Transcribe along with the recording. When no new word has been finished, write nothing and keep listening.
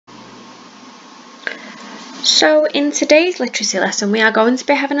So in today's literacy lesson we are going to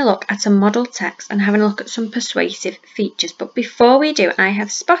be having a look at a model text and having a look at some persuasive features, but before we do I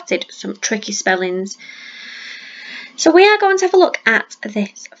have spotted some tricky spellings. So we are going to have a look at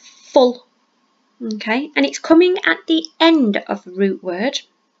this full, okay, and it's coming at the end of a root word.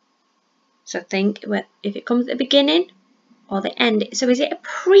 So think if it comes at the beginning or the end. So is it a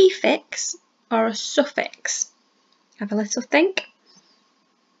prefix or a suffix? Have a little think.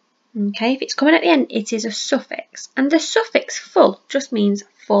 Okay, if it's coming at the end, it is a suffix. And the suffix full just means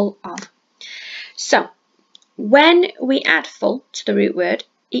full of. So, when we add full to the root word,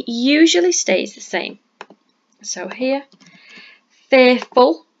 it usually stays the same. So here,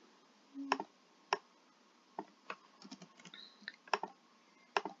 fearful,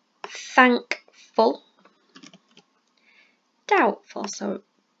 thankful, doubtful. So,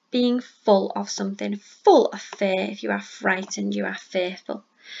 being full of something, full of fear. If you are frightened, you are fearful.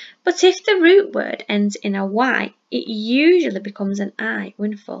 But if the root word ends in a Y, it usually becomes an I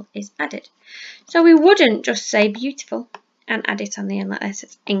when full is added. So we wouldn't just say beautiful and add it on the end like this.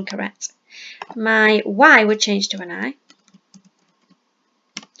 It's incorrect. My Y would change to an I,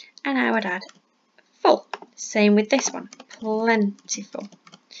 and I would add full. Same with this one, plentiful.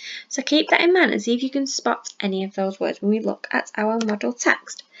 So keep that in mind and see if you can spot any of those words when we look at our model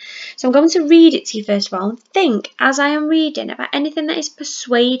text. So I'm going to read it to you first of all and think as I am reading about anything that is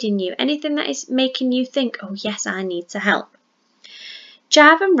persuading you, anything that is making you think, oh yes, I need to help.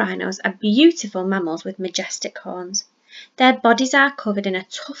 Javan rhinos are beautiful mammals with majestic horns. Their bodies are covered in a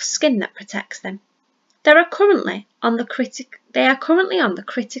tough skin that protects them. They are currently on the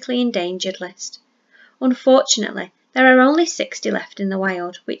critically endangered list. Unfortunately, there are only 60 left in the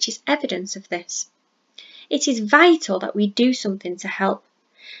wild, which is evidence of this. It is vital that we do something to help.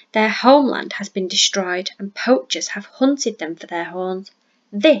 Their homeland has been destroyed and poachers have hunted them for their horns.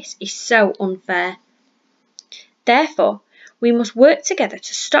 This is so unfair. Therefore, we must work together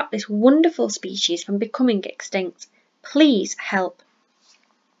to stop this wonderful species from becoming extinct. Please help.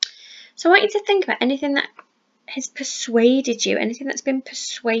 So I want you to think about anything that has persuaded you, anything that's been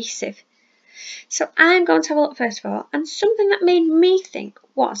persuasive. So I'm going to have a look first of all, and something that made me think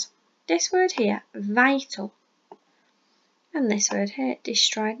was this word here, vital, and this word here,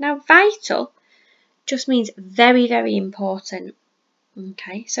 destroyed. Now vital just means very, very important.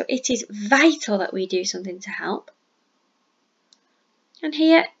 Okay, so it is vital that we do something to help. And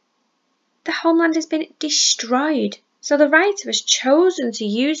here, the homeland has been destroyed. So the writer has chosen to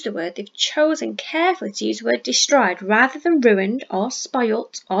use the word, they've chosen carefully to use the word destroyed rather than ruined or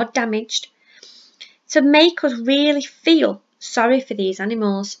spoilt or damaged, to make us really feel sorry for these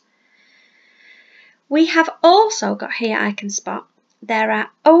animals. We have also got here, I can spot, there are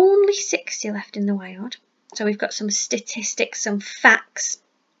only 60 left in the wild. So we've got some statistics, some facts.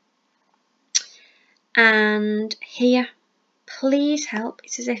 And here, please help.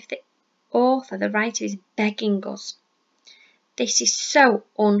 It's as if the author, the writer, is begging us. This is so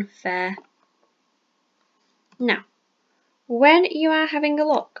unfair. Now, when you are having a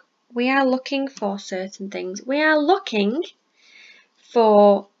look, we are looking for certain things. We are looking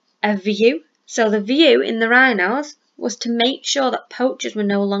for a view. So the view in the rhinos was to make sure that poachers were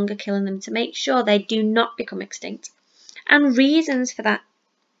no longer killing them, to make sure they do not become extinct. And reasons for that.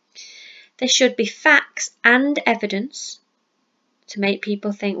 There should be facts and evidence to make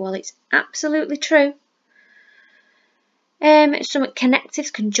people think, well, it's absolutely true. Some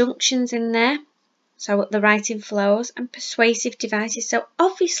connectives, conjunctions in there. So the writing flows, and persuasive devices. So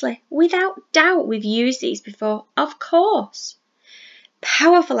obviously, without doubt, we've used these before. Of course.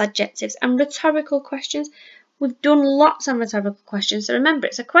 Powerful adjectives and rhetorical questions. We've done lots on rhetorical questions. So remember,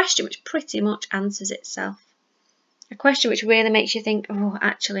 it's a question which pretty much answers itself. A question which really makes you think, oh,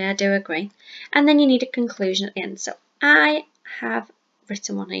 actually, I do agree. And then you need a conclusion at the end. So I have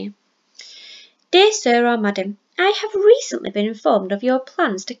written one here. Dear Sir or Madam, I have recently been informed of your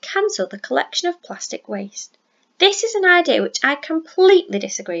plans to cancel the collection of plastic waste. This is an idea which I completely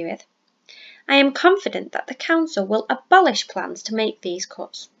disagree with. I am confident that the Council will abolish plans to make these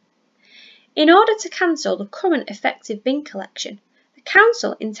cuts. In order to cancel the current effective bin collection, the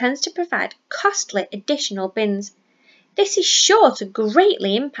Council intends to provide costly additional bins. This is sure to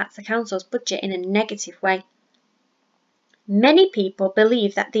greatly impact the Council's budget in a negative way. Many people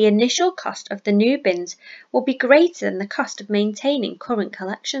believe that the initial cost of the new bins will be greater than the cost of maintaining current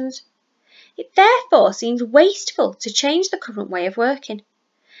collections. It therefore seems wasteful to change the current way of working.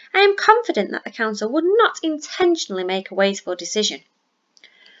 I am confident that the Council would not intentionally make a wasteful decision.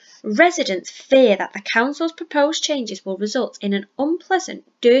 Residents fear that the Council's proposed changes will result in an unpleasant,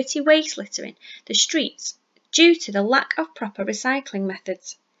 dirty waste littering the streets due to the lack of proper recycling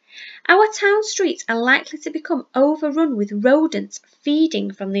methods. Our town streets are likely to become overrun with rodents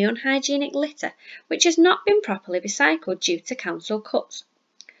feeding from the unhygienic litter which has not been properly recycled due to council cuts.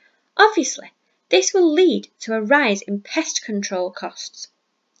 Obviously, this will lead to a rise in pest control costs.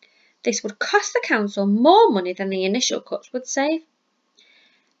 This would cost the council more money than the initial cuts would save.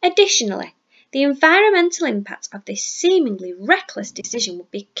 Additionally, the environmental impact of this seemingly reckless decision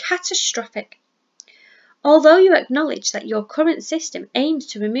would be catastrophic. Although you acknowledge that your current system aims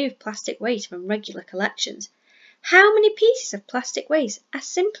to remove plastic waste from regular collections, how many pieces of plastic waste are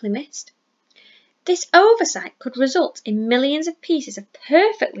simply missed? This oversight could result in millions of pieces of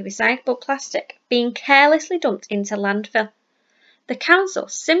perfectly recyclable plastic being carelessly dumped into landfill. The council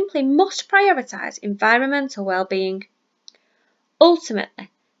simply must prioritise environmental well-being. Ultimately,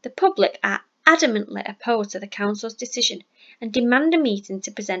 the public are adamantly opposed to the council's decision and demand a meeting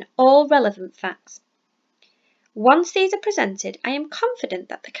to present all relevant facts. Once these are presented, I am confident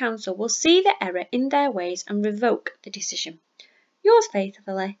that the council will see the error in their ways and revoke the decision. Yours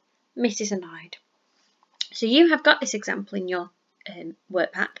faithfully, Mrs. Annoyed. So you have got this example in your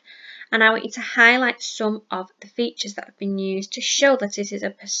work pack, and I want you to highlight some of the features that have been used to show that it is a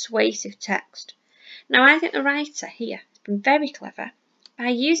persuasive text. Now, I think the writer here has been very clever by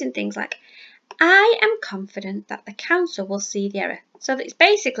using things like, I am confident that the council will see the error. So that it's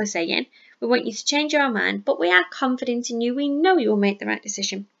basically saying, we want you to change your mind, but we are confident in you. We know you will make the right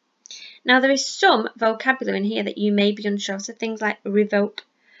decision. Now, there is some vocabulary in here that you may be unsure, so things like revoke.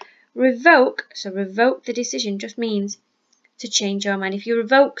 Revoke the decision just means to change your mind. If you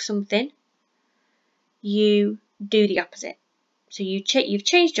revoke something, you do the opposite. So you've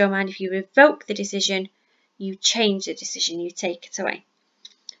changed your mind. If you revoke the decision, you change the decision, you take it away.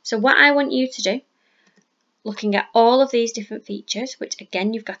 So what I want you to do, looking at all of these different features, which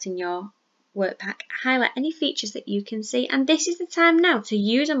again you've got in your work pack, highlight any features that you can see, and this is the time now to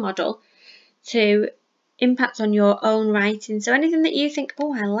use a model to impact on your own writing. So anything that you think,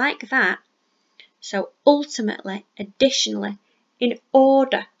 oh, I like that. So ultimately, additionally, in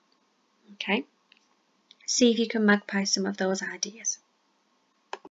order. Okay. See if you can magpie some of those ideas.